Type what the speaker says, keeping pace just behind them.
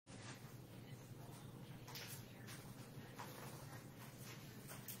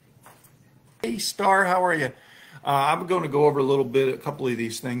Hey, Star, how are you? I'm going to go over a couple of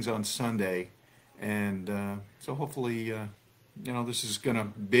these things on Sunday, and so hopefully, this is going to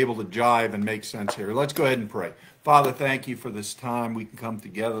be able to jive and make sense here. Let's go ahead and pray. Father, thank you for this time we can come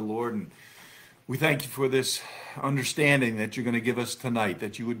together, Lord, and we thank you for this understanding that you're going to give us tonight,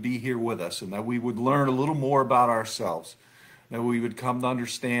 that you would be here with us, and that we would learn a little more about ourselves, that we would come to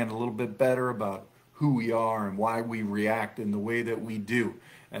understand a little bit better about who we are and why we react in the way that we do,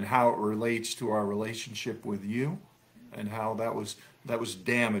 and how it relates to our relationship with you, and how that was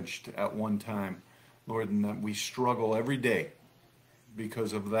damaged at one time, Lord, and that we struggle every day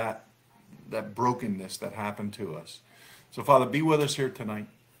because of that brokenness that happened to us. So, Father, be with us here tonight.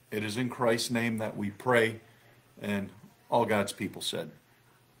 It is in Christ's name that we pray, and all God's people said,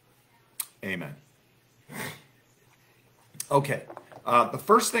 amen. Okay, the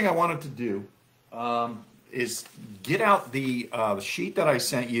first thing I wanted to do is get out the sheet that I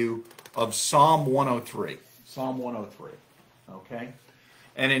sent you of Psalm 103. Psalm 103, okay?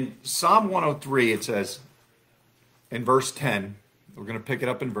 And in Psalm 103, it says, in verse 10, we're going to pick it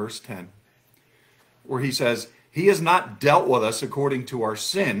up in verse 10, where he says, He has not dealt with us according to our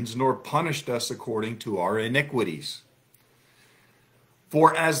sins, nor punished us according to our iniquities.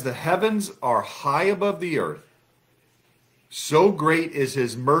 For as the heavens are high above the earth, so great is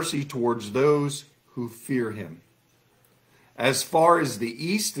his mercy towards those who fear him. As far as the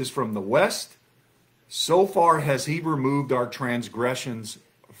east is from the west, so far has he removed our transgressions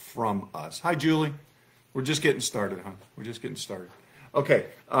from us. Hi, Julie. We're just getting started, huh? We're just getting started. Okay,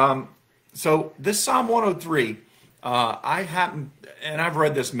 so this Psalm 103, I happen, and I've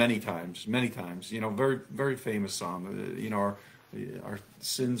read this many times, very, very famous psalm. Our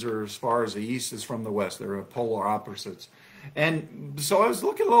sins are as far as the east is from the west. They're polar opposites. And so I was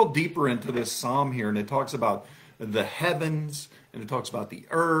looking a little deeper into this psalm here, and it talks about the heavens, and it talks about the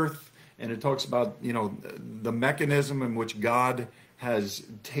earth, and it talks about, the mechanism in which God has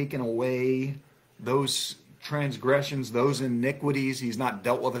taken away those transgressions, those iniquities. He's not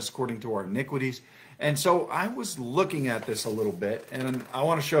dealt with us according to our iniquities. And so I was looking at this a little bit, and I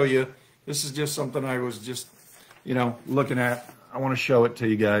want to show you. This is just something I was just, looking at. I want to show it to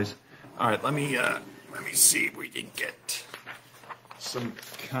you guys. All right, let me see if we can get some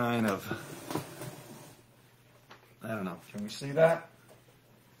kind of, I don't know. Can we see that?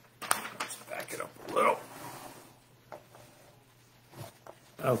 Let's back it up a little.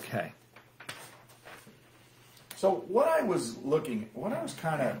 Okay. So what I was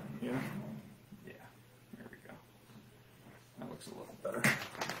kind of, yeah, there we go. That looks a little better,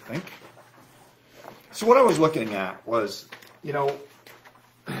 I think. So what I was looking at was,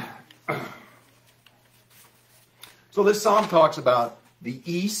 so this psalm talks about the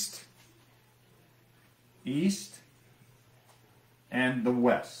east and the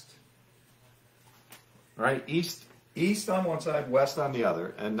west, right? East on one side, west on the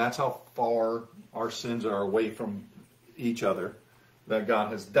other, and that's how far our sins are away from each other that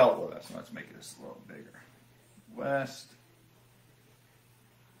God has dealt with us. Let's make this a little bigger. West,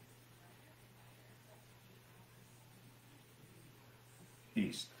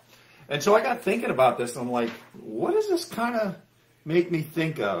 east. And so I got thinking about this, and I'm like, what does this kind of make me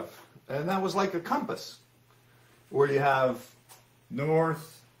think of? And that was like a compass, where you have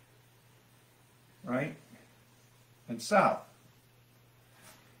north, right, and south.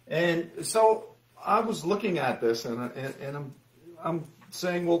 And so I was looking at this, and I'm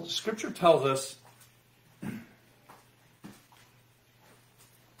saying, well, Scripture tells us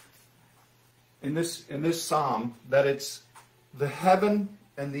in this psalm that it's the heaven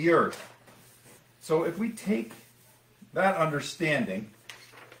and the earth. So if we take that understanding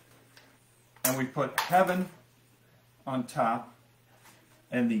and we put heaven on top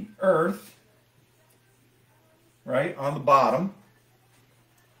and the earth, right, on the bottom.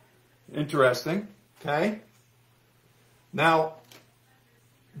 Interesting, okay? Now,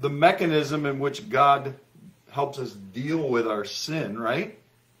 the mechanism in which God helps us deal with our sin, right,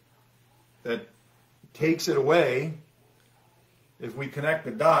 that takes it away, if we connect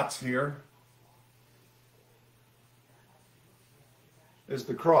the dots here, is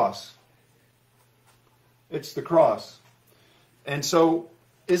the cross. It's the cross. And so,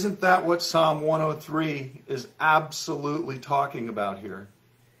 isn't that what Psalm 103 is absolutely talking about here?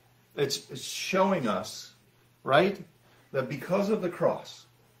 It's showing us, right, that because of the cross,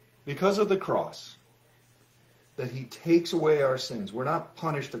 that he takes away our sins. We're not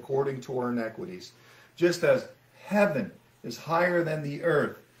punished according to our iniquities. Just as heaven is higher than the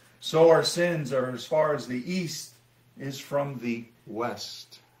earth, so our sins are as far as the east is from the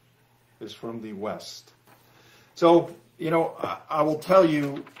west. So, I will tell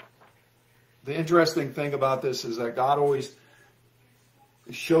you, the interesting thing about this is that God always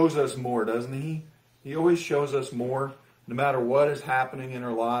shows us more, doesn't he? He always shows us more, no matter what is happening in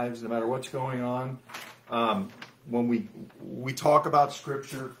our lives, no matter what's going on. When we talk about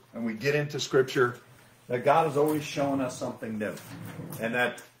Scripture and we get into Scripture, that God is always showing us something new, and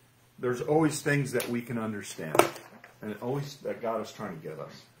that there's always things that we can understand, and always that God is trying to give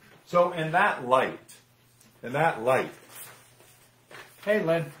us. So in that light, hey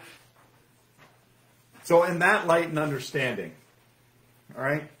Lynn. So in that light and understanding, all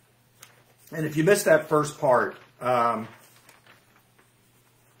right. And if you missed that first part, you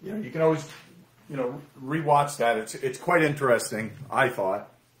can always, rewatch that. It's quite interesting, I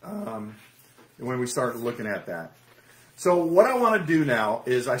thought, when we start looking at that. So what I want to do now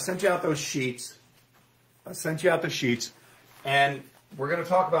is I sent you out those sheets. And we're going to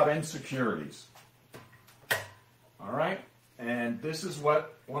talk about insecurities. All right? And this is one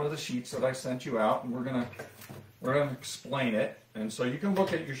of the sheets that I sent you out, and we're going to explain it. And so you can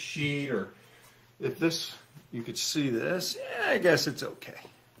look at your sheet, or if you could see this. Yeah, I guess it's okay.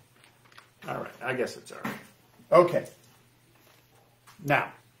 All right, I guess it's all right. Okay.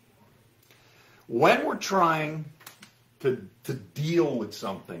 Now, when we're trying to deal with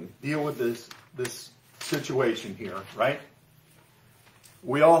something, deal with this situation here, right?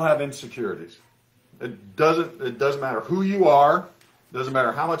 We all have insecurities. It doesn't matter who you are. It doesn't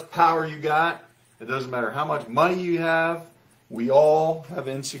matter how much power you got. It doesn't matter how much money you have. We all have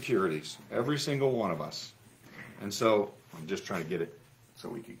insecurities. Every single one of us. And so I'm just trying to get it so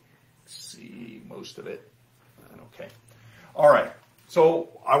we can see most of it. Okay. All right. So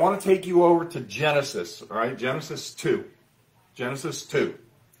I want to take you over to Genesis. All right. Genesis 2. Genesis 2.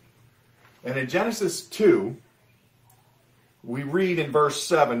 And in Genesis 2, we read in verse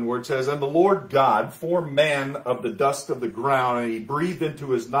 7 where it says, "And the Lord God formed man of the dust of the ground, and he breathed into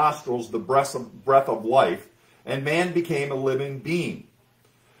his nostrils the breath of life, and man became a living being.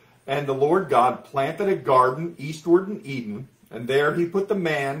 And the Lord God planted a garden eastward in Eden, and there he put the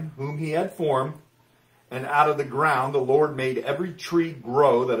man whom he had formed. And out of the ground the Lord made every tree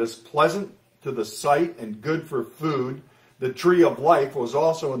grow that is pleasant to the sight and good for food. The tree of life was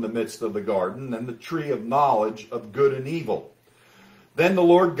also in the midst of the garden, and the tree of knowledge of good and evil. Then the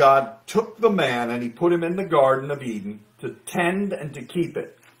Lord God took the man, and he put him in the Garden of Eden to tend and to keep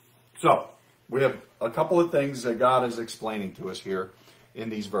it." So, we have a couple of things that God is explaining to us here in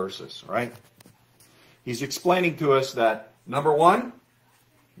these verses, right? He's explaining to us that, number one,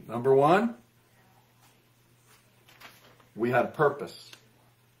 we had purpose.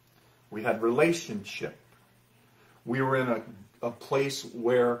 We had relationship. We were in a place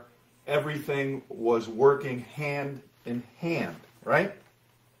where everything was working hand in hand, right?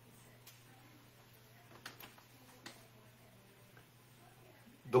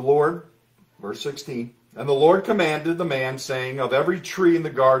 The Lord, verse 16, "And the Lord commanded the man, saying, Of every tree in the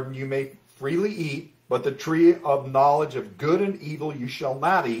garden you may freely eat, but the tree of knowledge of good and evil you shall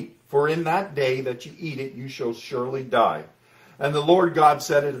not eat, for in that day that you eat it you shall surely die. And the Lord God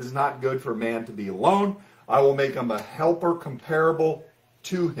said, It is not good for man to be alone. I will make him a helper comparable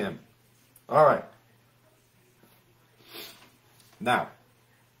to him." All right. Now,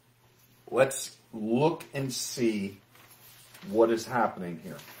 let's look and see what is happening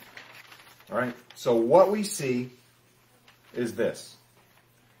here. All right. So what we see is this.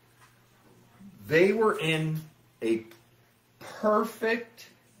 They were in a perfect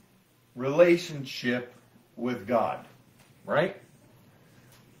relationship with God, right?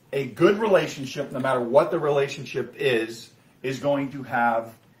 A good relationship, no matter what the relationship is going to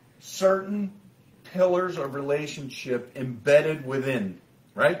have certain pillars of relationship embedded within,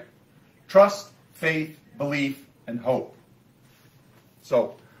 right? Trust, faith, belief, and hope.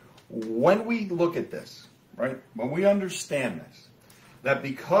 So, when we look at this, right, when we understand this, that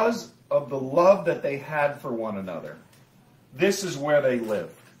because of the love that they had for one another, this is where they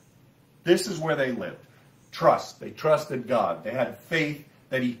lived. This is where they lived. Trust. They trusted God. They had faith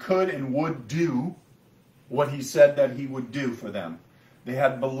that he could and would do what he said that he would do for them. They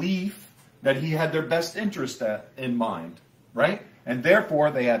had belief that he had their best interest in mind, right? And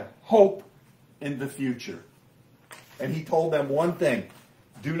therefore, they had hope in the future. And he told them one thing: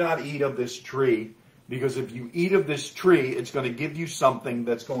 do not eat of this tree, because if you eat of this tree, it's going to give you something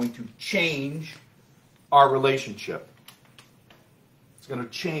that's going to change our relationship. It's going to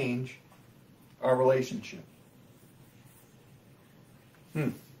change our relationship.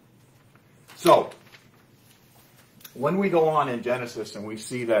 So, when we go on in Genesis and we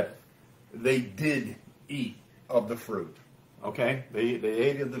see that they did eat of the fruit, okay? They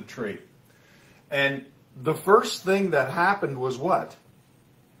ate of the tree. And the first thing that happened was what?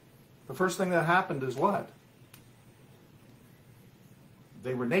 the first thing that happened is what?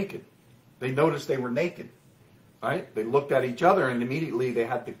 They were naked. They noticed they were naked. Right? They looked at each other and immediately they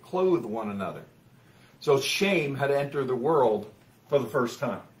had to clothe one another. So shame had entered the world for the first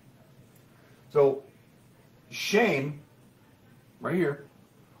time. So shame, right here,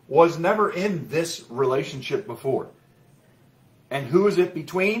 was never in this relationship before. And who is it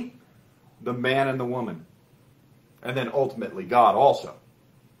between? The man and the woman. And then ultimately God also.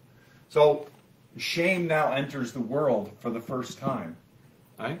 So shame now enters the world for the first time.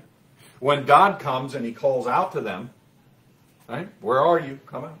 Right? When God comes and he calls out to them, right? Where are you?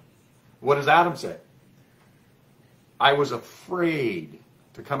 Come out. What does Adam say? I was afraid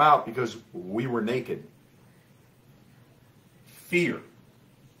to come out because we were naked. Fear.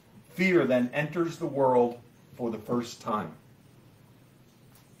 Fear then enters the world for the first time.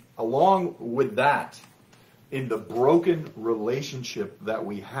 Along with that, in the broken relationship that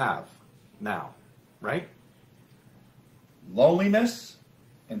we have now, right? Loneliness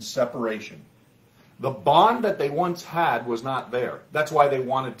and separation. The bond that they once had was not there. That's why they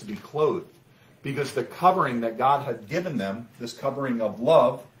wanted to be clothed. Because the covering that God had given them, this covering of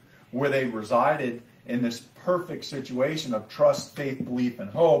love, where they resided in this perfect situation of trust, faith, belief, and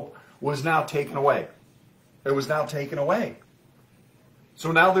hope, was now taken away. It was now taken away.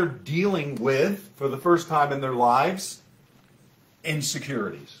 So now they're dealing with, for the first time in their lives,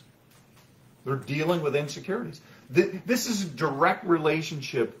 insecurities. They're dealing with insecurities. This is a direct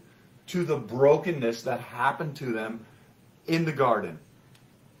relationship to the brokenness that happened to them in the garden.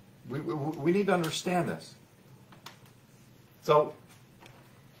 We need to understand this. So,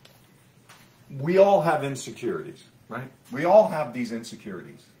 we all have insecurities, right? We all have these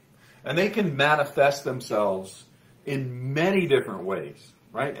insecurities. And they can manifest themselves in many different ways,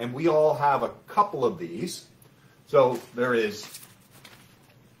 right? And we all have a couple of these. So, there is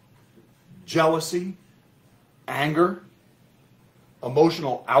jealousy, anger,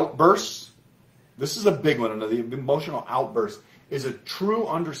 emotional outbursts. This is a big one. The emotional outburst is a true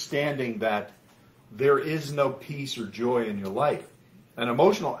understanding that there is no peace or joy in your life. An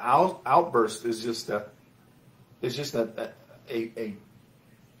emotional outburst is just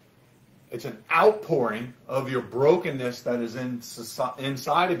it's an outpouring of your brokenness that is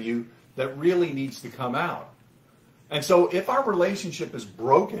inside of you that really needs to come out. And so if our relationship is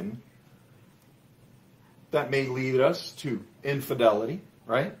broken, that may lead us to infidelity,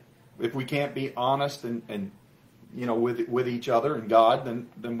 right? If we can't be honest and with each other and God,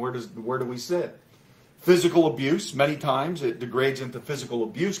 then where do we sit? Physical abuse, many times it degrades into physical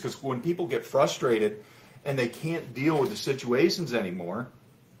abuse because when people get frustrated and they can't deal with the situations anymore,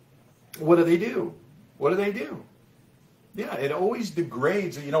 what do they do? What do they do? Yeah, it always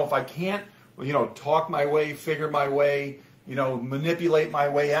degrades. If I can't, talk my way, figure my way, manipulate my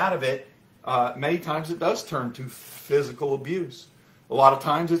way out of it, many times it does turn to physical abuse. A lot of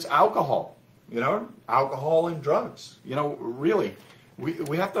times it's alcohol, alcohol and drugs. Really,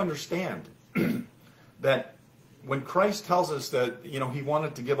 we have to understand that when Christ tells us that, he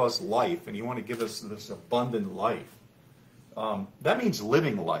wanted to give us life and he wanted to give us this abundant life, that means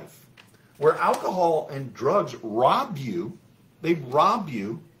living life. Where alcohol and drugs rob you, they rob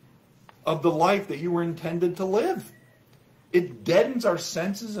you of the life that you were intended to live. It deadens our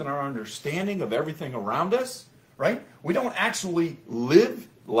senses and our understanding of everything around us, right? We don't actually live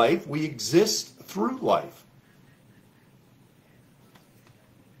life, we exist through life.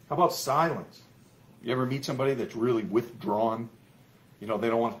 How about silence? You ever meet somebody that's really withdrawn? They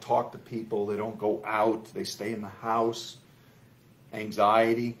don't want to talk to people, they don't go out, they stay in the house.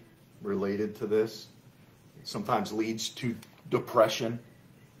 Anxiety related to this sometimes leads to depression,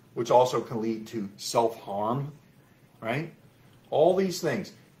 which also can lead to self-harm, right? All these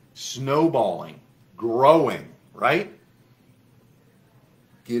things, snowballing, growing, right?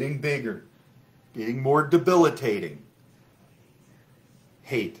 Getting bigger, getting more debilitating.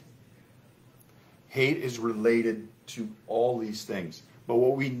 Hate. Hate is related to all these things. But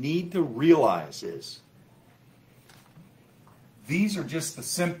what we need to realize is these are just the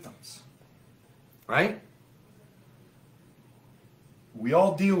symptoms, right? We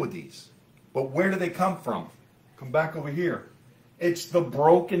all deal with these. But where do they come from? Come back over here. It's the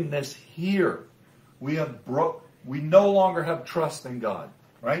brokenness here. We no longer have trust in God,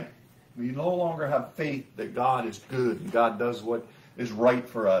 right? We no longer have faith that God is good and God does what is right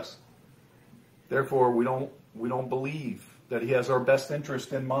for us. Therefore, we don't believe that He has our best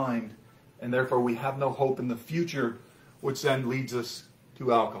interest in mind, and therefore we have no hope in the future, which then leads us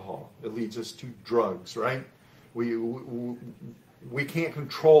to alcohol. It leads us to drugs, right? We can't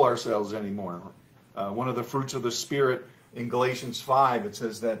control ourselves anymore. One of the fruits of the Spirit in Galatians 5, it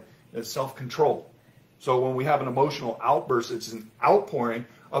says that It's self-control. So when we have an emotional outburst, it's an outpouring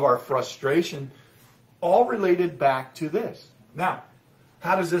of our frustration, all related back to this. Now,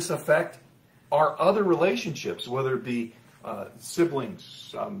 how does this affect our other relationships, whether it be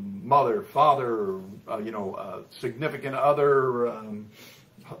siblings, mother, father, significant other,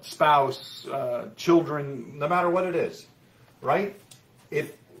 spouse, children, no matter what it is, right?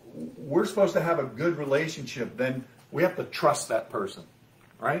 If we're supposed to have a good relationship, then we have to trust that person,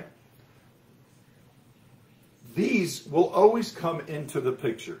 right? These will always come into the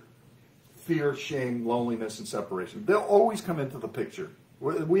picture. Fear, shame, loneliness, and separation. They'll always come into the picture.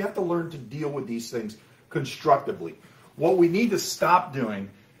 We have to learn to deal with these things constructively. What we need to stop doing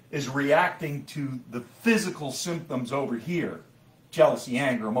is reacting to the physical symptoms over here. Jealousy,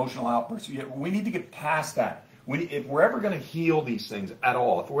 anger, emotional outbursts. We need to get past that. If we're ever going to heal these things at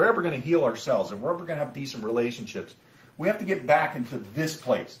all, if we're ever going to heal ourselves, if we're ever going to have decent relationships, we have to get back into this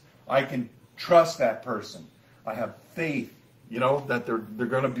place. I can trust that person. I have faith, that they're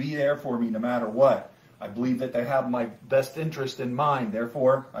going to be there for me no matter what. I believe that they have my best interest in mind.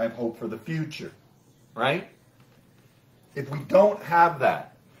 Therefore, I have hope for the future. Right? If we don't have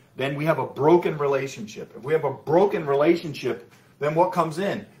that, then we have a broken relationship. If we have a broken relationship, then what comes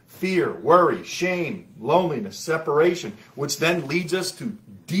in? Fear, worry, shame, loneliness, separation, which then leads us to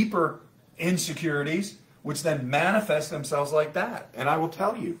deeper insecurities, which then manifest themselves like that. And I will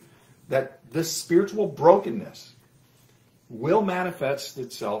tell you that this spiritual brokenness will manifest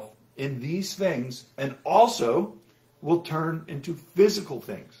itself in these things and also will turn into physical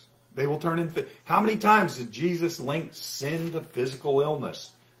things. They will turn into... How many times did Jesus link sin to physical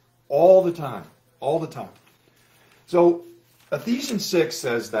illness? All the time. All the time. So Ephesians 6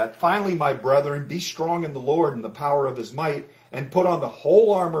 says that, finally, my brethren, be strong in the Lord and the power of his might, and put on the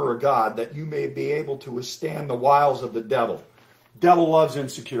whole armor of God, that you may be able to withstand the wiles of the devil. Devil loves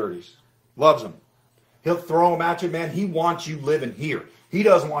insecurities. Loves them. He'll throw them at you, man. He wants you living here. He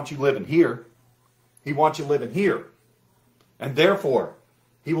doesn't want you living here. He wants you living here. And therefore,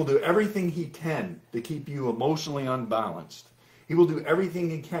 he will do everything he can to keep you emotionally unbalanced. He will do everything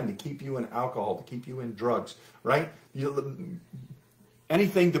he can to keep you in alcohol, to keep you in drugs, right?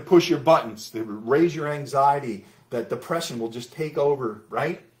 Anything to push your buttons, to raise your anxiety, that depression will just take over,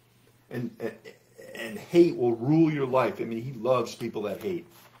 right? And hate will rule your life. I mean, he loves people that hate.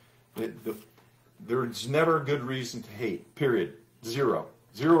 There's never a good reason to hate, period. Zero.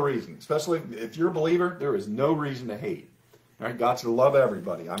 Zero reason. Especially if you're a believer, there is no reason to hate. Right? God said, love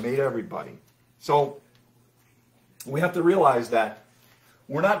everybody. I made everybody. So we have to realize that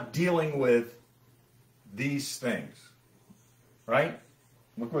we're not dealing with these things. Right?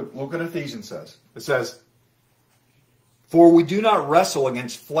 Look what Ephesians says. It says, for we do not wrestle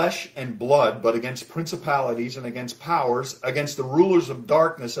against flesh and blood, but against principalities and against powers, against the rulers of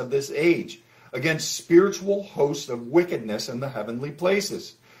darkness of this age, against spiritual hosts of wickedness in the heavenly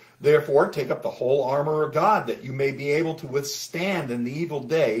places. Therefore, take up the whole armor of God, that you may be able to withstand in the evil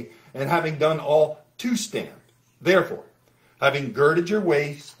day, and having done all, to stand. Therefore, having girded your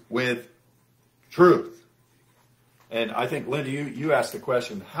waist with truth. And I think, Linda, you asked the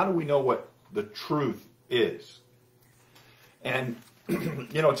question, how do we know what the truth is? And,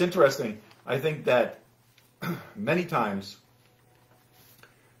 it's interesting. I think that many times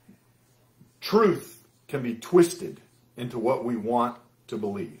truth can be twisted into what we want to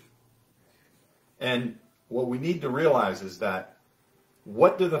believe. And what we need to realize is that,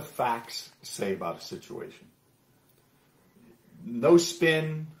 what do the facts say about a situation? No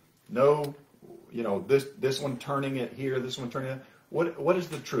spin, no, this one turning it here, this one turning it. What is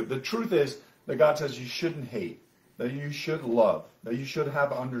the truth? The truth is that God says you shouldn't hate, that you should love, that you should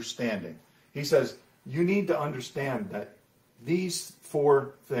have understanding. He says you need to understand that these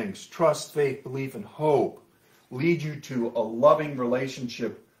four things, trust, faith, belief, and hope, lead you to a loving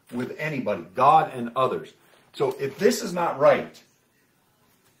relationship with anybody, God and others. So if this is not right,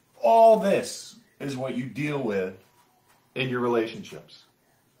 all this is what you deal with in your relationships.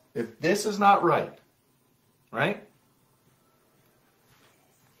 If this is not right, right?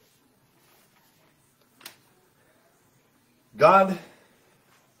 God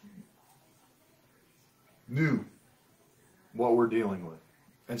knew what we're dealing with.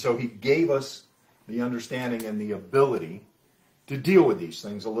 And so he gave us the understanding and the ability to deal with these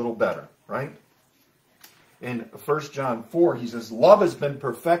things a little better, right? In 1 John 4, he says, love has been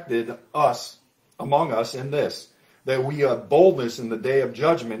perfected among us in this, that we have boldness in the day of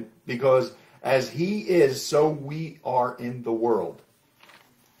judgment, because as he is, so we are in the world.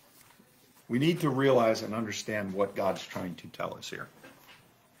 We need to realize and understand what God's trying to tell us here.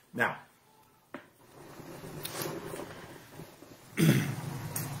 Now,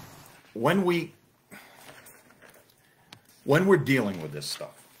 when we're dealing with this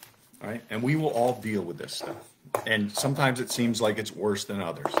stuff, right? And we will all deal with this stuff. And sometimes it seems like it's worse than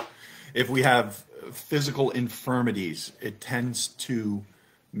others. If we have physical infirmities, it tends to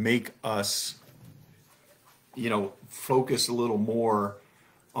make us, focus a little more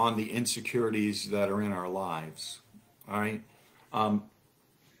on the insecurities that are in our lives. All right.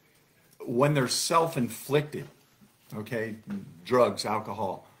 When they're self-inflicted, okay, drugs,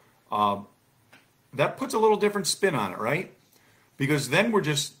 alcohol, that puts a little different spin on it, right? Because then we're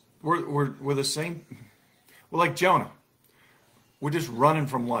the same. We're like Jonah. We're just running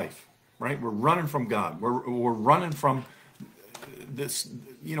from life, right? We're running from God. We're running from this.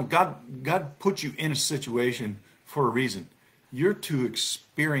 God put you in a situation for a reason. You're to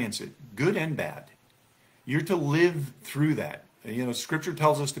experience it, good and bad. You're to live through that. Scripture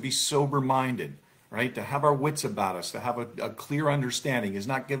tells us to be sober-minded, right? To have our wits about us, to have a clear understanding. He's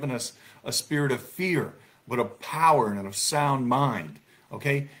not given us a spirit of fear, but of power and of sound mind,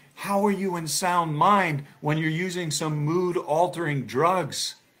 okay? How are you in sound mind when you're using some mood-altering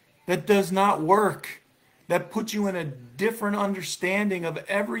drugs? That does not work. That puts you in a different understanding of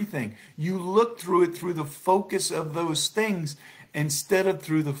everything. You look through it through the focus of those things instead of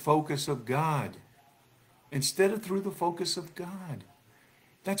through the focus of God. Instead of through the focus of God.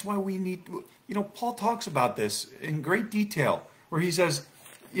 That's why we need, Paul talks about this in great detail, where he says,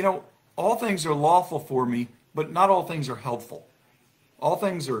 all things are lawful for me, but not all things are helpful. All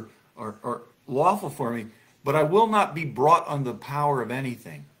things are lawful for me, but I will not be brought under the power of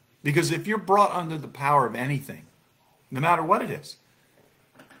anything. Because if you're brought under the power of anything, no matter what it is,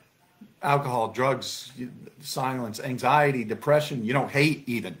 alcohol, drugs, silence, anxiety, depression, hate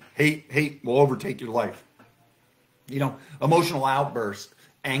even. Hate will overtake your life. Emotional outbursts,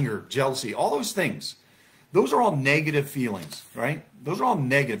 anger, jealousy, all those things. Those are all negative feelings, right? Those are all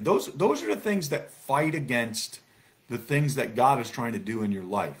negative. Those are the things that fight against the things that God is trying to do in your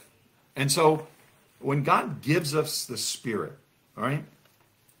life. And so when God gives us the Spirit, all right?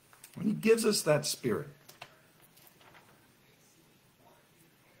 When he gives us that Spirit,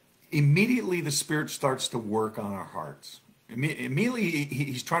 immediately the Spirit starts to work on our hearts. Immediately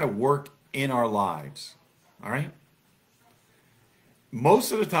he's trying to work in our lives, all right?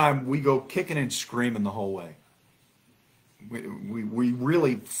 Most of the time we go kicking and screaming the whole way. We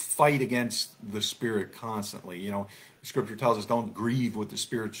really fight against the Spirit constantly. Scripture tells us don't grieve what the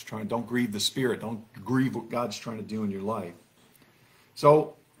Spirit's trying. Don't grieve the Spirit. Don't grieve what God's trying to do in your life.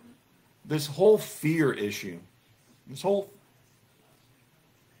 So this whole fear issue,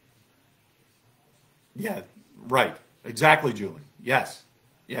 yeah, right, exactly, Julie. Yes.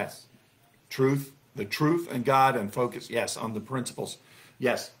 Truth, the truth and God and focus. Yes, on the principles.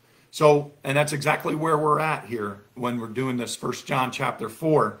 Yes. So, and that's exactly where we're at here when we're doing this 1 John chapter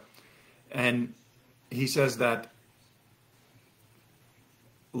 4. And he says that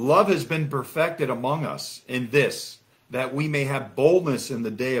love has been perfected among us in this, that we may have boldness in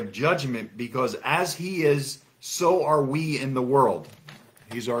the day of judgment, because as he is, so are we in the world.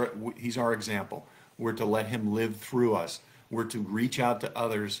 He's our example. We're to let him live through us. We're to reach out to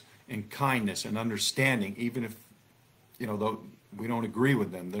others in kindness and understanding, even if, though we don't agree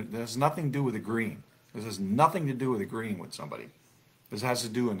with them. There's nothing to do with agreeing. This has nothing to do with agreeing with somebody. This has to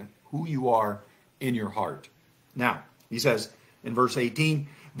do with who you are in your heart. Now, he says in verse 18,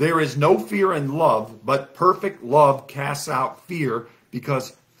 there is no fear in love, but perfect love casts out fear,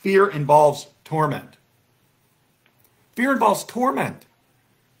 because fear involves torment. Fear involves torment.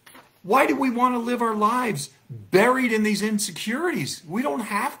 Why do we want to live our lives buried in these insecurities? We don't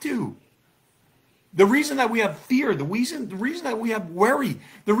have to. The reason that we have fear, the reason that we have worry,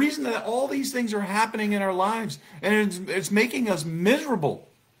 the reason that all these things are happening in our lives, and it's making us miserable,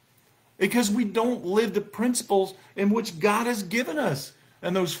 because we don't live the principles in which God has given us,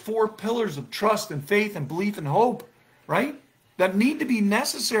 and those 4 pillars of trust and faith and belief and hope, right? That need to be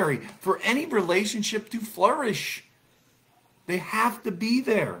necessary for any relationship to flourish. They have to be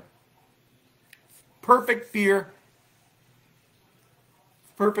there. Perfect fear,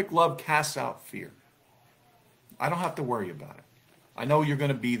 perfect love casts out fear. I don't have to worry about it. I know you're going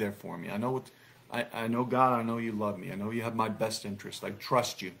to be there for me. I know God, I know you love me. I know you have my best interest. I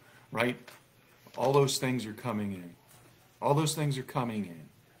trust you, right? All those things are coming in. All those things are coming in.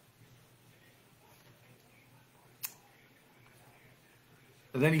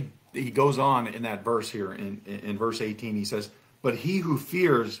 And then he goes on in that verse here, in verse 18, he says, but he who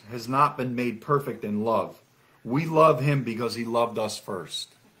fears has not been made perfect in love. We love him because he loved us first.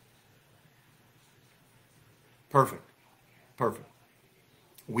 Perfect.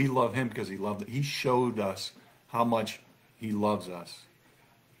 We love him because he showed us how much he loves us.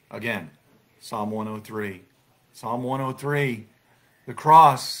 Again, Psalm 103. Psalm 103, the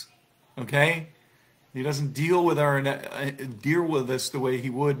cross, okay? He doesn't deal with us the way he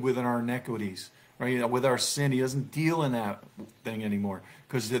would with our iniquities, right? With our sin. He doesn't deal in that thing anymore,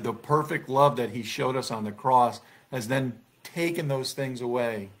 because the perfect love that he showed us on the cross has then taken those things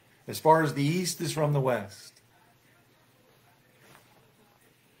away. As far as the east is from the west.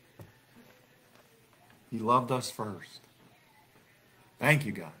 He loved us first. Thank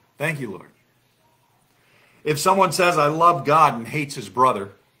you, God. Thank you, Lord. If someone says, I love God, and hates his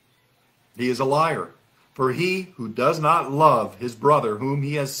brother, he is a liar. For he who does not love his brother whom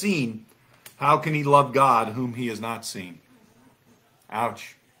he has seen, how can he love God whom he has not seen?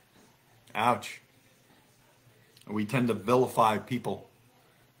 Ouch. Ouch. We tend to vilify people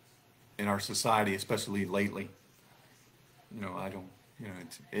in our society, especially lately.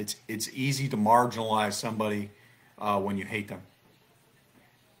 It's easy to marginalize somebody when you hate them.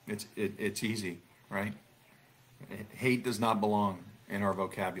 It's easy, right? Hate does not belong in our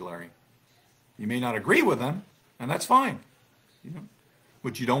vocabulary. You may not agree with them, and that's fine.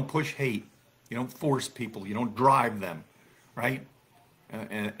 But you don't push hate. You don't force people. You don't drive them, right?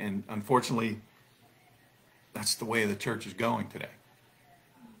 And unfortunately, that's the way the church is going today.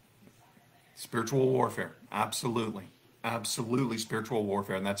 Spiritual warfare, absolutely. Absolutely spiritual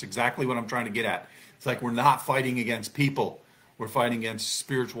warfare, and that's exactly what I'm trying to get at. It's like we're not fighting against people. We're fighting against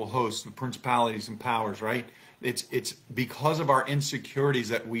spiritual hosts, the principalities and powers, right? It's because of our insecurities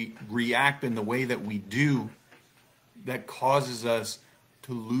that we react in the way that we do that causes us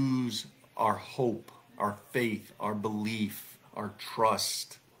to lose our hope, our faith, our belief, our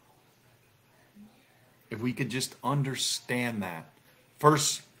trust. If we could just understand that.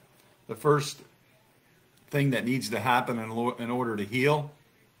 The first thing that needs to happen in order to heal,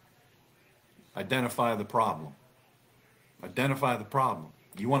 identify the problem. Identify the problem.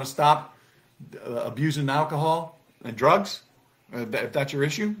 You want to stop abusing alcohol and drugs? If that's your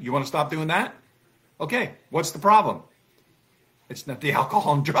issue, you want to stop doing that? Okay, what's the problem? It's not the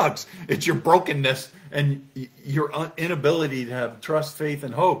alcohol and drugs. It's your brokenness and your inability to have trust, faith,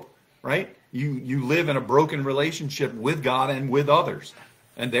 and hope, right? You live in a broken relationship with God and with others.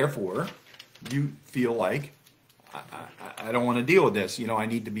 And therefore, you feel like, I don't want to deal with this. I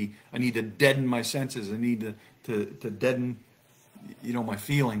need to deaden my senses. I need to deaden, my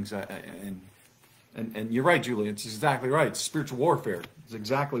feelings. And you're right, Julie. It's exactly right. It's spiritual warfare. It's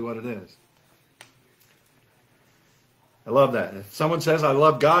exactly what it is. I love that. If someone says, I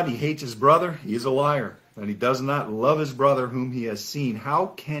love God, he hates his brother, he is a liar. And he does not love his brother whom he has seen. How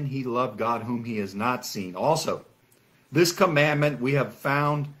can he love God whom he has not seen? Also, this commandment we have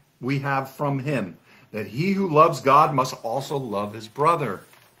from him, that he who loves God must also love his brother.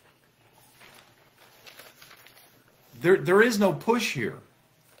 There is no push here,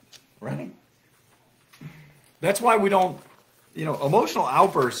 right? That's why we don't, emotional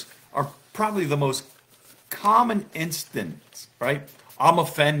outbursts are probably the most common instance, right? I'm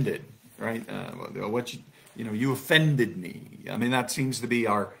offended, right? You offended me. I mean, that seems to be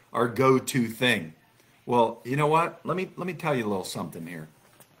our go-to thing. Well, you know what? Let me tell you a little something here.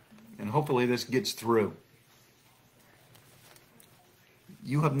 And hopefully this gets through.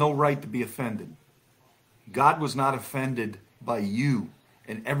 You have no right to be offended. God was not offended by you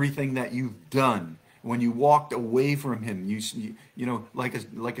and everything that you've done. When you walked away from him,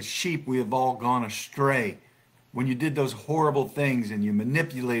 like a sheep, we have all gone astray. When you did those horrible things and you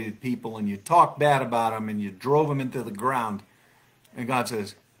manipulated people and you talked bad about them and you drove them into the ground. And God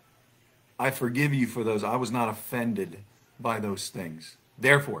says, I forgive you for those. I was not offended by those things.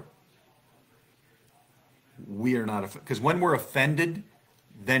 Therefore, we are not offended. Because when we're offended,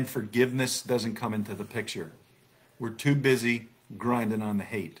 then forgiveness doesn't come into the picture. We're too busy grinding on the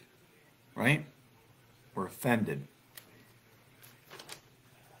hate, right? We're offended.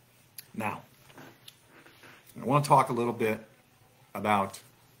 Now, I want to talk a little bit about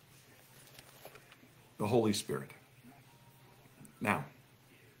the Holy Spirit. Now,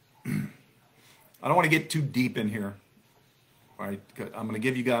 I don't want to get too deep in here. All right, I'm going to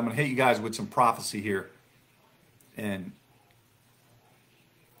hit you guys with some prophecy here. And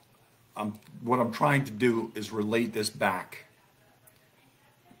what I'm trying to do is relate this back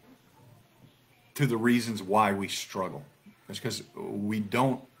to the reasons why we struggle. It's because we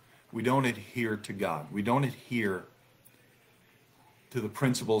don't adhere to God. We don't adhere to the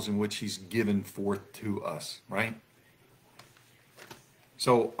principles in which he's given forth to us, right?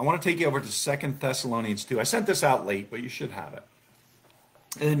 So I want to take you over to 2 Thessalonians 2. I sent this out late, but you should have it.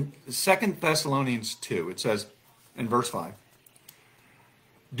 In 2 Thessalonians 2, it says in verse 5,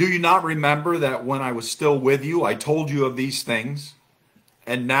 do you not remember that when I was still with you, I told you of these things?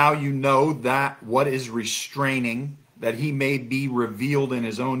 And now you know that what is restraining, that he may be revealed in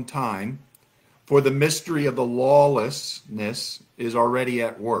his own time. For the mystery of the lawlessness is already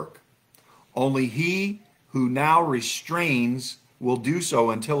at work. Only he who now restrains will do so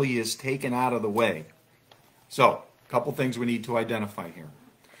until he is taken out of the way. So, a couple things we need to identify here.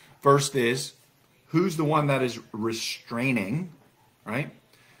 First is, who's the one that is restraining, right?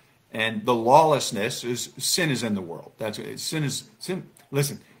 And the lawlessness is sin is in the world. That's sin is sin.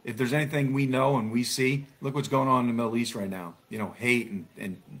 Listen, if there's anything we know and we see, look what's going on in the Middle East right now. You know, hate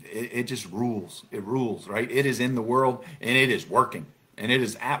and it just rules. It rules, right? It is in the world and it is working and it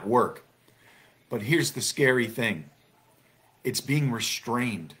is at work. But here's the scary thing. It's being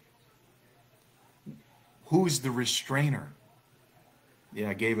restrained. Who's the restrainer? Yeah,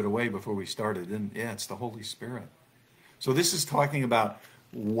 I gave it away before we started. And yeah, it's the Holy Spirit. So this is talking about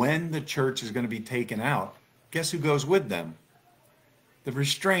when the church is going to be taken out. Guess who goes with them? The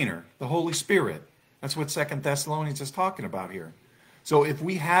restrainer, the Holy Spirit. That's what 2 Thessalonians is talking about here. So if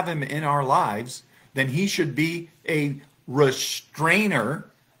we have him in our lives, then he should be a restrainer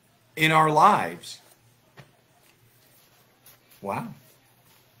in our lives. Wow.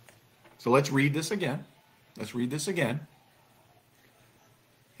 So let's read this again. Let's read this again.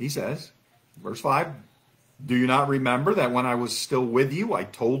 He says, verse 5, do you not remember that when I was still with you, I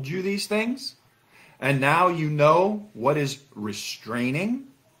told you these things? And now you know what is restraining,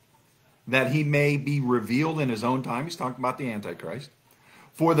 that he may be revealed in his own time. He's talking about the Antichrist.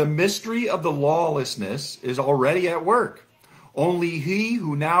 For the mystery of the lawlessness is already at work. Only he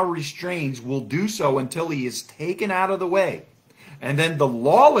who now restrains will do so until he is taken out of the way. And then the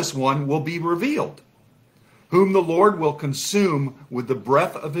lawless one will be revealed, whom the Lord will consume with the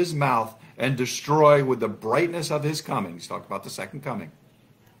breath of his mouth and destroy with the brightness of his coming. He's talking about the second coming.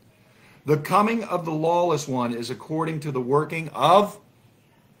 The coming of the lawless one is according to the working of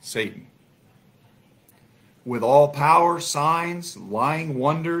Satan, with all power, signs, lying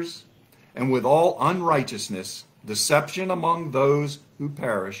wonders, and with all unrighteousness, deception among those who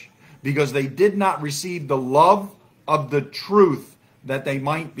perish, because they did not receive the love of the truth that they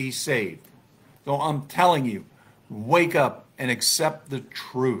might be saved. So I'm telling you, wake up and accept the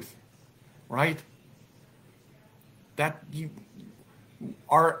truth, right?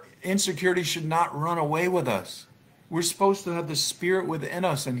 Our insecurity should not run away with us. We're supposed to have the Spirit within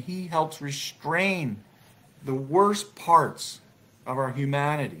us, and he helps restrain the worst parts of our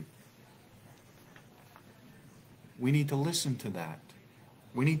humanity. We need to listen to that.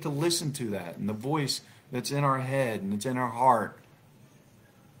 We need to listen to that and the voice that's in our head and it's in our heart.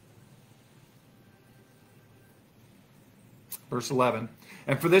 Verse 11,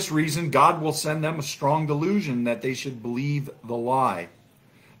 and for this reason God will send them a strong delusion that they should believe the lie,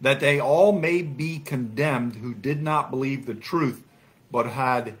 that they all may be condemned who did not believe the truth, but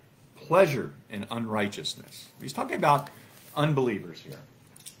had pleasure in unrighteousness. He's talking about unbelievers here.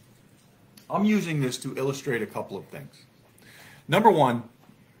 I'm using this to illustrate a couple of things. Number one,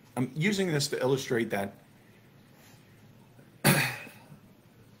 I'm using this to illustrate that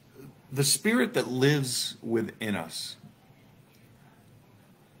the Spirit that lives within us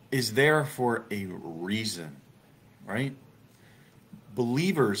is there for a reason, right?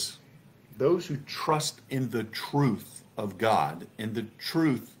 Believers, those who trust in the truth of God, in the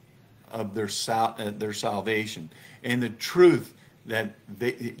truth of their salvation, and the truth that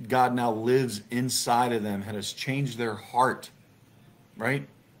God now lives inside of them, has changed their heart, right?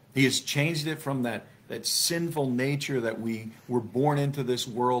 He has changed it from that sinful nature that we were born into this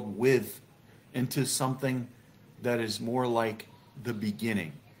world with, into something that is more like the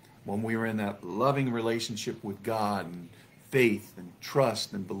beginning, when we were in that loving relationship with God, and faith and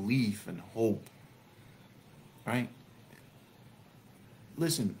trust and belief and hope, right?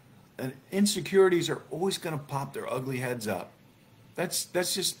 Listen, insecurities are always going to pop their ugly heads up. That's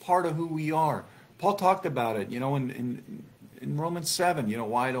just part of who we are. Paul talked about it, in Romans 7.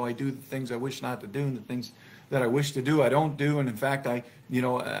 Why do I do the things I wish not to do, and the things that I wish to do I don't do, and in fact I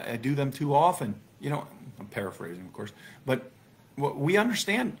do them too often. I'm paraphrasing, of course, but we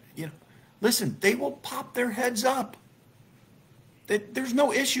understand. Listen, they will pop their heads up. There's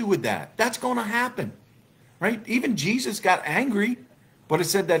no issue with that. That's going to happen, right? Even Jesus got angry, but it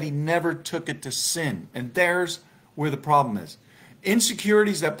said that he never took it to sin, and there's where the problem is.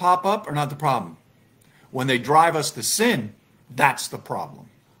 Insecurities that pop up are not the problem. When they drive us to sin, that's the problem.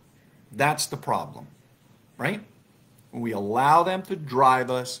 That's the problem, right? When we allow them to drive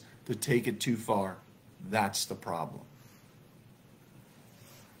us to take it too far, that's the problem.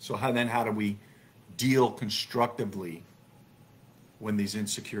 So how do we deal constructively when these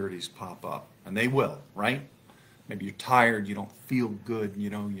insecurities pop up? And they will, right? Maybe you're tired, you don't feel good, you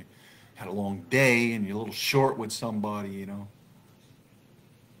know, you had a long day and you're a little short with somebody, you know.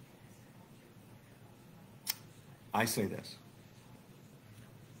 I say this.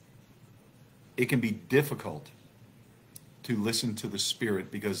 It can be difficult to listen to the Spirit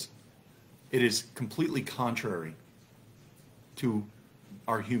because it is completely contrary to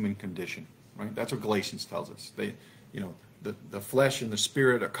our human condition, right? That's what Galatians tells us. They, you know, the flesh and the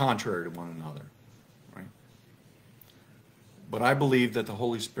Spirit are contrary to one another, right? But I believe that the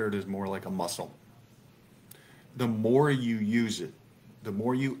Holy Spirit is more like a muscle. The more you use it, the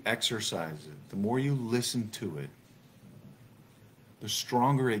more you exercise it, the more you listen to it, the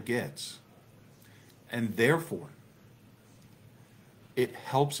stronger it gets. And therefore, it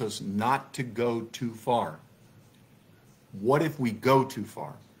helps us not to go too far. What if we go too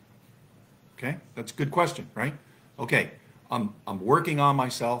far? Okay, that's a good question, right? Okay, I'm working on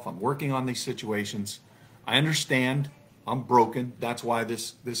myself. I'm working on these situations. I understand I'm broken. That's why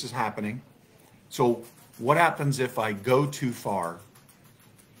this is happening. So what happens if I go too far?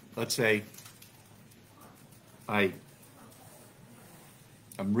 Let's say I'm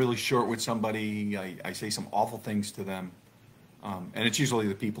really short with somebody. I say some awful things to them. And it's usually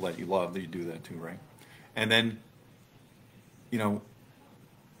the people that you love that you do that to, right? And then, you know,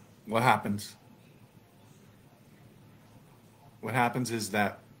 what happens? What happens is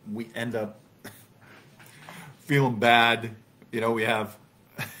that we end up feeling bad. You know, we have,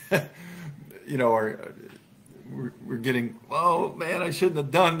 you know, we're getting, oh man, I shouldn't have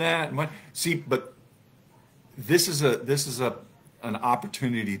done that. See, but this is an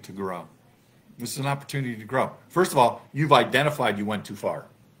opportunity to grow. This is an opportunity to grow. First of all, you've identified you went too far,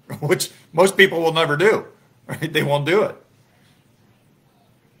 which most people will never do, right? They won't do it.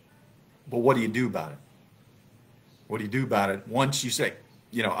 But what do you do about it? What do you do about it once you say,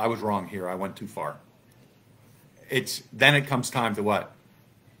 you know, I was wrong here, I went too far? Then it comes time to what?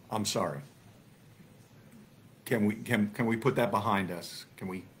 I'm sorry. Can we put that behind us? Can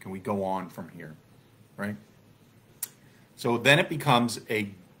we go on from here, right? So then it becomes a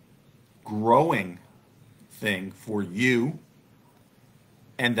growing thing for you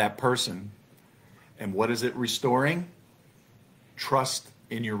and that person. And what is it restoring? Trust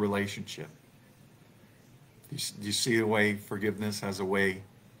in your relationship. Do you see the way forgiveness has a way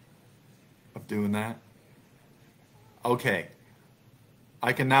of doing that? Okay,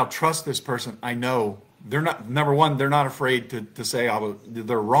 I can now trust this person. I know they're not, number one, they're not afraid to say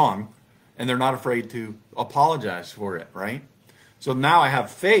they're wrong, and they're not afraid to apologize for it, right? So now I have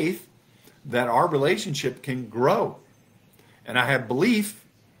faith that our relationship can grow. And I have belief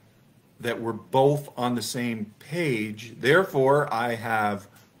that we're both on the same page. Therefore, I have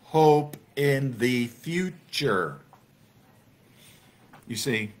hope in the future. You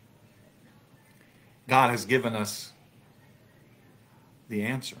see, God has given us the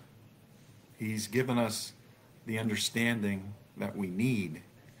answer. He's given us the understanding that we need.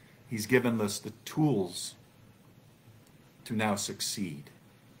 He's given us the tools to now succeed.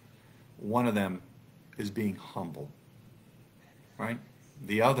 One of them is being humble, right?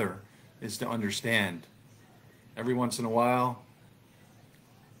 The other is to understand every once in a while,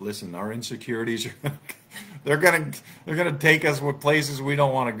 listen, our insecurities, they're gonna take us with places we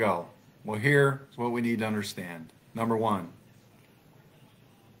don't want to go. Well, here's what we need to understand. Number one,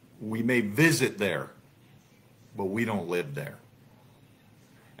 we may visit there, but we don't live there.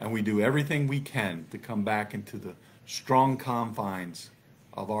 And we do everything we can to come back into the strong confines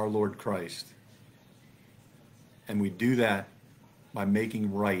of our Lord Christ. And we do that by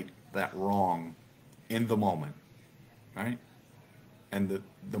making right that wrong in the moment, right? And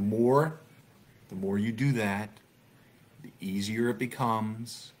the more you do that, the easier it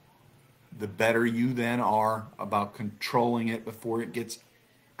becomes, the better you then are about controlling it before it gets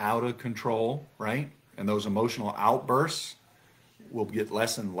out of control, right? And those emotional outbursts will get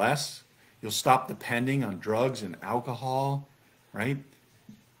less and less. You'll stop depending on drugs and alcohol, right?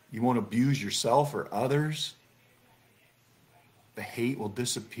 You won't abuse yourself or others. The hate will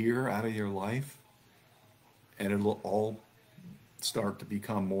disappear out of your life, and it'll all start to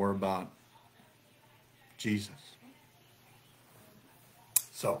become more about Jesus.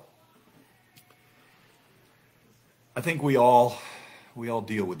 So, I think we all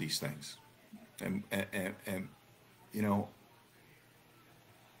deal with these things, and you know,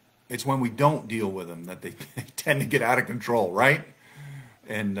 it's when we don't deal with them that they tend to get out of control, right?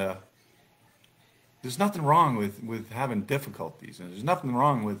 And there's nothing wrong with having difficulties, and there's nothing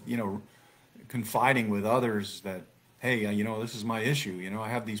wrong with, you know, confiding with others that, hey, you know, this is my issue, you know, I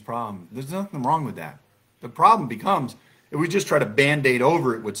have these problems. There's nothing wrong with that. The problem becomes if we just try to band-aid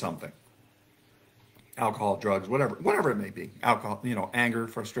over it with something. alcohol, drugs, whatever it may be. Alcohol, anger,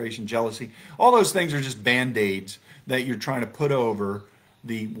 frustration, jealousy. All those things are just band-aids that you're trying to put over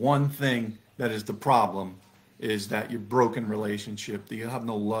the one thing that is the problem, is that your broken relationship, that you have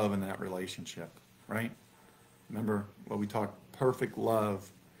no love in that relationship, right? Remember what we talked, perfect love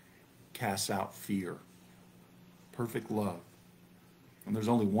casts out fear. Perfect love. And there's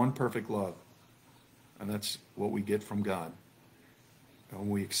only one perfect love, and that's what we get from God. And when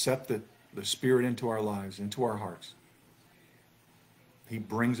we accept the Spirit into our lives, into our hearts, He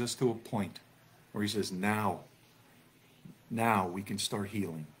brings us to a point where He says, now we can start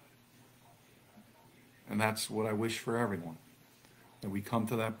healing. And that's what I wish for everyone, that we come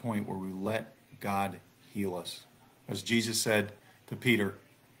to that point where we let God heal us. As Jesus said to Peter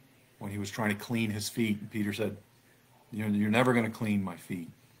when He was trying to clean His feet, and Peter said, you're never going to clean my feet.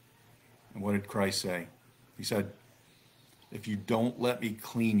 And what did Christ say? He said, if you don't let me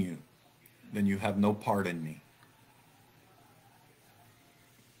clean you, then you have no part in me.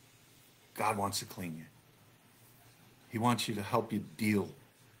 God wants to clean you. He wants you to help you deal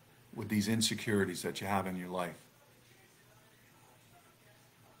with these insecurities that you have in your life.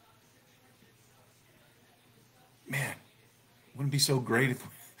 Man, wouldn't it be so great if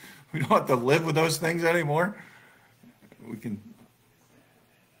we don't have to live with those things anymore? We can,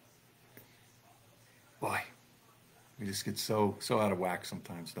 boy, we just get so out of whack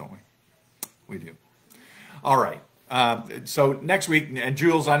sometimes, don't we? We do. All right. So next week, and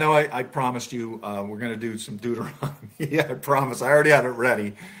Jules, I know I promised you we're going to do some Deuteronomy. Yeah, I promise. I already had it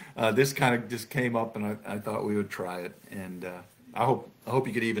ready. This kind of just came up, and I thought we would try it. And I hope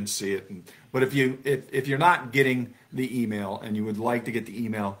you could even see it. But if you're not getting the email and you would like to get the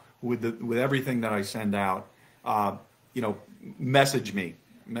email with everything that I send out, message me.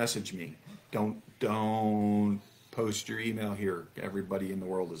 Don't post your email here. Everybody in the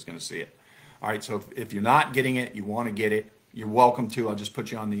world is going to see it. All right, so if you're not getting it, you want to get it, you're welcome to. I'll just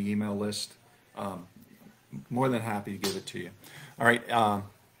put you on the email list. More than happy to give it to you. All right.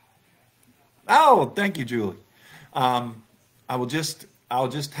 Oh, thank you, Julie. I'll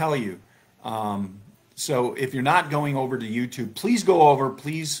just tell you. So if you're not going over to YouTube, please go over.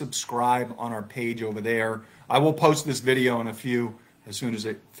 Please subscribe on our page over there. I will post this video in a few as soon as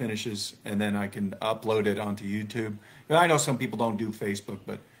it finishes, and then I can upload it onto YouTube. And I know some people don't do Facebook,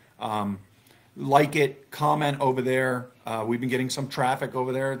 but like it, comment over there. We've been getting some traffic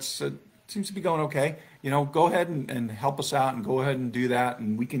over there. It seems to be going okay. Go ahead and help us out, and go ahead and do that.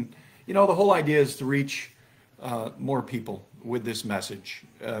 And we can, the whole idea is to reach more people with this message,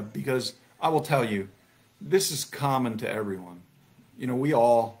 because I will tell you, this is common to everyone. We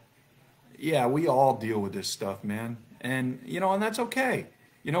all deal with this stuff, man. And, and that's okay.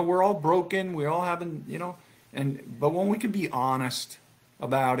 We're all broken. We all haven't, but when we can be honest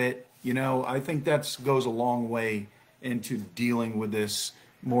about it, I think that goes a long way into dealing with this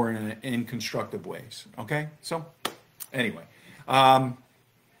more in constructive ways. Okay? So, anyway,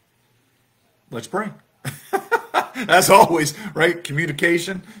 let's pray. As always, right?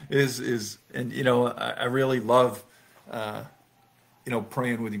 Communication is, and I really love,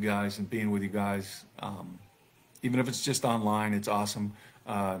 praying with you guys and being with you guys. Even if it's just online, it's awesome.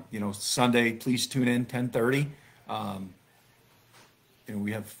 Sunday, please tune in 10:30.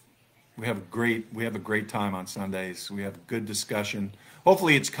 We have a great time on Sundays. We have a good discussion.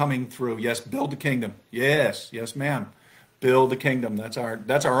 Hopefully, it's coming through. Yes, build the kingdom. Yes, ma'am. Build the kingdom. That's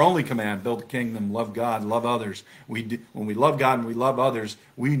our only command. Build the kingdom. Love God. Love others. When we love God and we love others,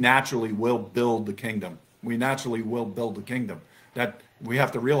 we naturally will build the kingdom. We naturally will build the kingdom. That we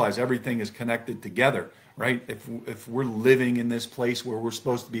have to realize everything is connected together, right? If we're living in this place where we're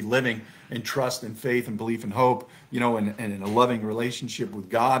supposed to be living in trust and faith and belief and hope, and in a loving relationship with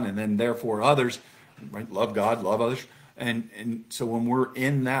God, and then therefore others, right? Love God, love others, and so when we're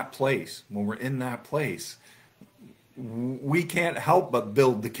in that place, we can't help but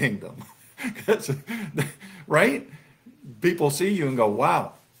build the kingdom, right? People see you and go,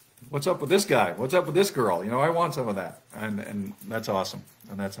 wow, what's up with this guy? What's up with this girl? I want some of that. And that's awesome.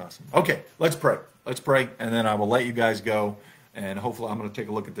 Okay, let's pray. And then I will let you guys go. And hopefully I'm going to take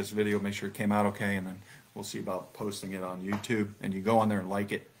a look at this video, make sure it came out okay. And then we'll see about posting it on YouTube. And you go on there and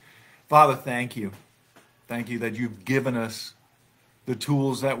like it. Father, thank you. Thank you that you've given us the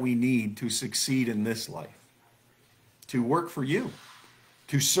tools that we need to succeed in this life, to work for you,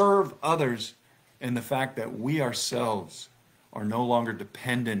 to serve others, and the fact that we ourselves are no longer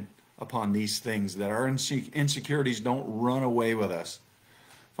dependent upon these things, that our insecurities don't run away with us.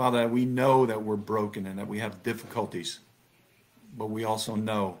 Father, we know that we're broken and that we have difficulties, but we also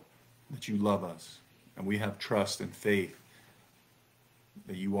know that you love us, and we have trust and faith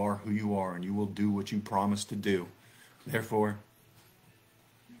that you are who you are and you will do what you promised to do. Therefore,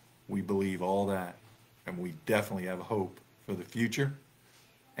 we believe all that, and we definitely have hope for the future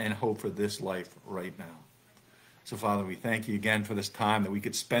and hope for this life right now. So, Father, we thank you again for this time that we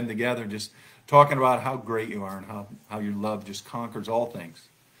could spend together just talking about how great you are and how your love just conquers all things,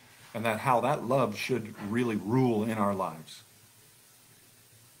 and that how that love should really rule in our lives.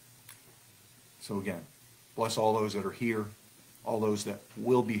 So again, bless all those that are here, all those that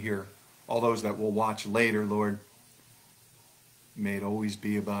will be here, all those that will watch later, Lord. May it always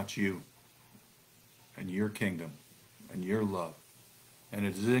be about you and your kingdom and your love. And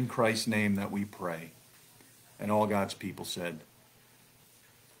it is in Christ's name that we pray. And all God's people said,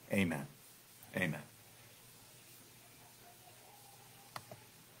 amen. Amen.